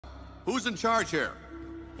Who's in charge here?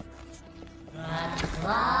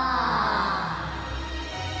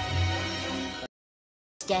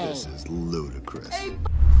 This is ludicrous.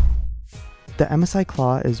 The MSI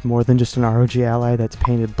Claw is more than just an ROG Ally that's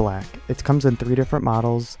painted black. It comes in 3 different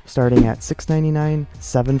models, starting at $699,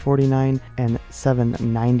 $749, and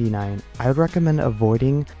 $799. I would recommend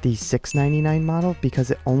avoiding the $699 model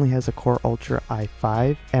because it only has a Core Ultra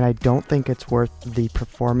i5, and I don't think it's worth the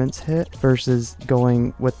performance hit versus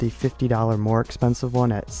going with the $50 more expensive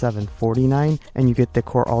one at $749, and you get the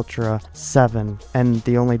Core Ultra 7, and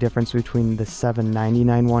the only difference between the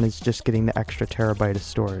 $799 one is just getting the extra terabyte of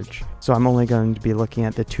storage. So I'm only going to be looking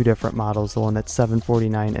at the 2 different models, the one that's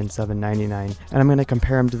 $749 and $799, and I'm going to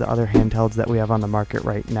compare them to the other handhelds that we have on the market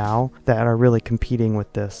right now that are really competing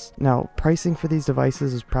with this. Now, pricing for these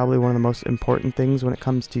devices is probably one of the most important things when it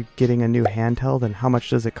comes to getting a new handheld and how much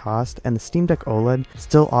does it cost, and the Steam Deck OLED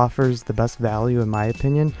still offers the best value in my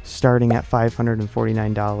opinion, starting at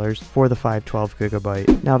 $549 for the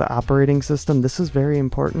 512GB. Now, the operating system, this is very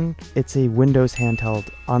important. It's a Windows handheld,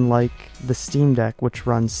 unlike the Steam Deck, which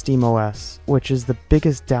runs SteamOS, which is the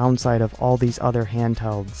biggest downside of all these other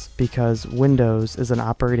handhelds, because Windows is an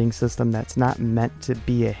operating system that's not meant to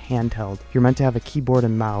be a handheld. You're meant to have a keyboard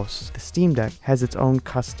and mouse. The Steam Deck has its own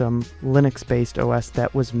custom Linux-based OS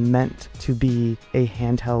that was meant to be a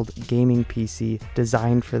handheld gaming PC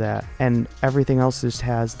designed for that, and everything else just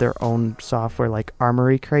has their own software like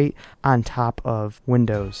Armory Crate on top of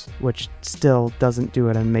Windows, which still doesn't do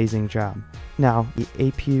an amazing job. Now, the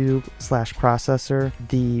APU/processor,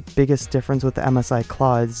 the biggest difference with the MSI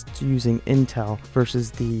Claw is using Intel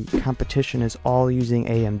versus the competition is all using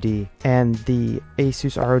AMD. And the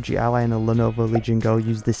Asus ROG Ally and the Lenovo Legion Go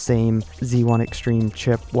use the same Z1 Extreme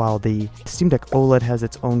chip, while the Steam Deck OLED has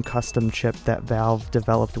its own custom chip that Valve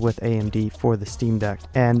developed with AMD for the Steam Deck.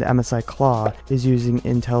 And the MSI Claw is using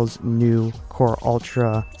Intel's new Core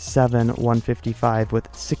Ultra 7 155 with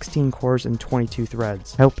 16 cores and 22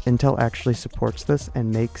 threads. I hope Intel actually supports this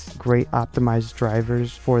and makes great optimized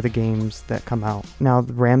drivers for the games that come out. Now,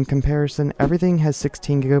 the RAM comparison, everything has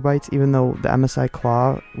 16 gigabytes, even though the MSI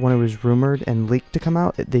Claw, when it was rumored and leaked to come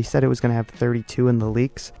out, they said it was going to have 32 in the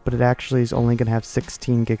leaks, but it actually is only going to have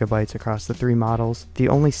 16 gigabytes across the 3 models. The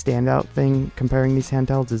only standout thing comparing these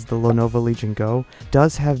handhelds is the Lenovo Legion Go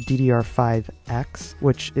does have DDR5X,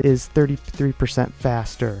 which is 33%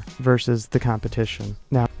 faster versus the competition.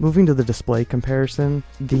 Now, moving to the display comparison,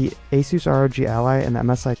 the Asus ROG Ally and the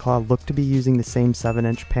MSI Claw look to be using the same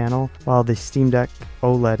 7-inch panel, while the Steam Deck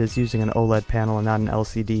OLED is using an OLED panel and not an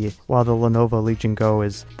LCD, while the Lenovo Legion Go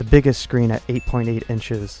is the biggest screen at 8.8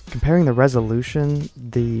 inches. Comparing the resolution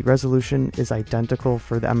is identical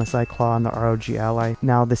for the MSI Claw and the ROG Ally.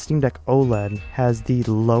 Now, the Steam Deck OLED has the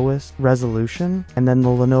lowest resolution, and then the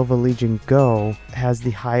Lenovo Legion Go has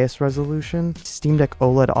the highest resolution. Steam Deck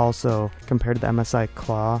OLED also, compared to the MSI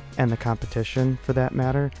Claw and the competition for that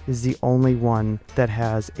matter, is the only one that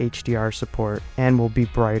has HDR support and will be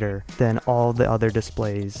brighter than all the other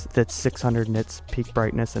displays. That's 600 nits peak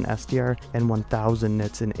brightness in SDR and 1000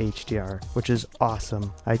 nits in HDR, which is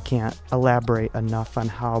awesome. I can't elaborate enough on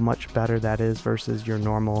how much better that is versus your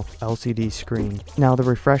normal LCD screen. Now, the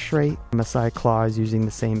refresh rate, MSI Claw is using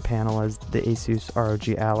the same panel as the Asus ROG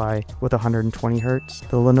Ally with 120 Hz.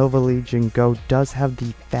 The Lenovo Legion Go does have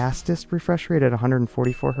the fastest refresh rate at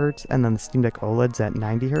 144 Hz, and then the Steam Deck OLED's at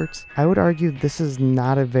 90 Hz. I would argue this is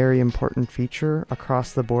not a very important feature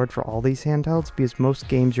across the board for all these handhelds, because most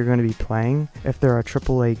games you're going to be playing, if they're a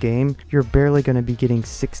AAA game, you're barely going to be getting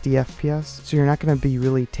 60 FPS, so you're not going to be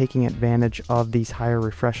really taking advantage of these higher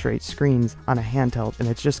refresh rate screens on a handheld, and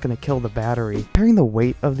it's just going to kill the battery. Comparing the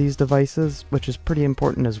weight of these devices, which is pretty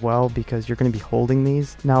important as well because you're going to be holding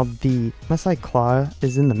these. Now, the MSI Claw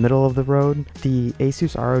is in the middle of the road. The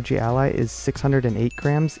Asus ROG Ally is 608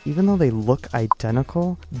 grams. Even though they look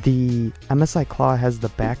identical, the MSI Claw has the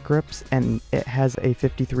back grips and it has a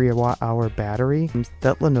 53 watt-hour battery.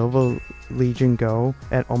 That Lenovo Legion Go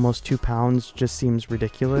at almost 2 pounds just seems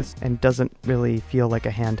ridiculous and doesn't really feel like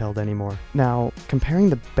a handheld anymore. Now, comparing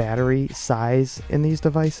the battery size in these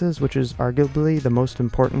devices, which is arguably the most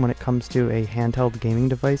important when it comes to a handheld gaming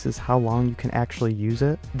device, is how long you can actually use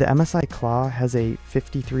it. The MSI Claw has a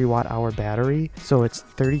 53 watt-hour battery, so it's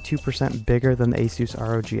 32% bigger than the Asus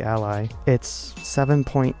ROG Ally. It's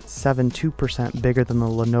 7.72% bigger than the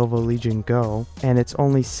Lenovo Legion Go, and it's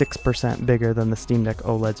only 6% bigger than the Steam Deck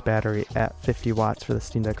OLED's battery at 50 watts for the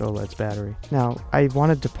Steam Deck OLED's battery. Now, I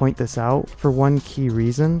wanted to point this out for one key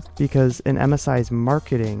reason, because in MSI's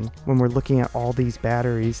marketing, when we're looking at all these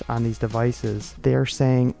batteries on these devices, they're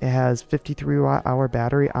saying it has 53 watt hour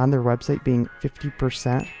battery on their website, being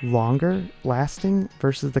 50% longer lasting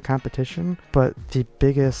versus the competition. But the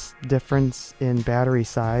biggest difference in battery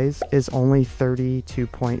size is only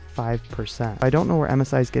 32.5%. I don't know where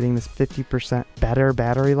MSI is getting this 50% better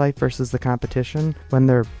battery life versus the competition when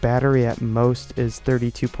their battery at most is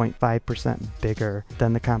 32.5% bigger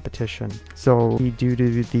than the competition. So due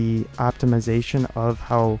to the optimization of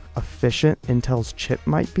how efficient Intel's chip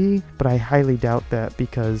might be, but I highly doubt that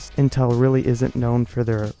because Intel really isn't known for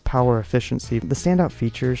their power efficiency. The standout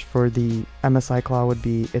features for the MSI Claw would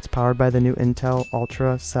be it's powered by the new Intel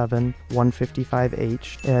Ultra 7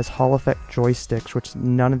 155H. It has Hall effect joysticks, which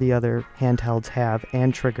none of the other handhelds have,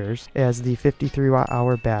 and triggers. It has the 53 watt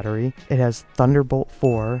hour battery. It has Thunderbolt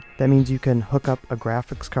 4. That means you can hook up a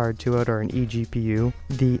graphics card to it or an eGPU.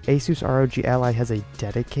 The Asus ROG Ally has a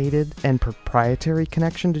dedicated and proprietary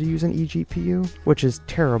connection to use an eGPU, which is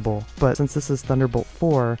terrible, but since this is Thunderbolt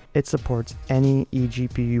 4, it supports any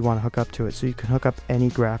eGPU you want to hook up to it, so you can hook up any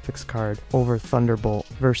graphics card over Thunderbolt,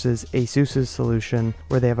 versus Asus's solution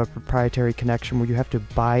where they have a proprietary connection where you have to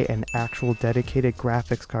buy an actual dedicated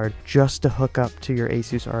graphics card just to hook up to your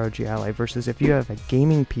Asus ROG Ally, versus if you have a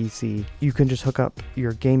gaming PC, you can just hook up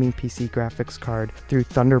your gaming PC graphics card through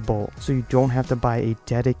Thunderbolt, so you don't have to buy a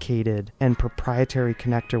dedicated and proprietary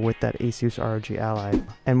connector with that Asus ROG Ally.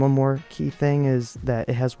 And one more key thing is that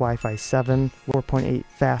it has Wi-Fi 7, 4.8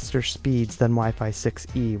 faster speeds than Wi-Fi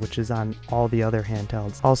 6E, which is on all the other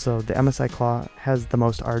handhelds. Also, the MSI Claw has the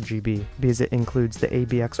most RGB because it includes the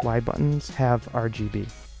ABXY buttons have RGB.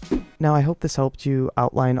 Now, I hope this helped you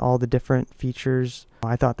outline all the different features.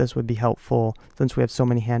 I thought this would be helpful since we have so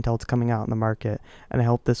many handhelds coming out in the market, and I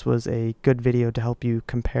hope this was a good video to help you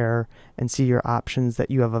compare and see your options that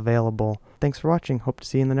you have available. Thanks for watching. Hope to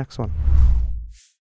see you in the next one.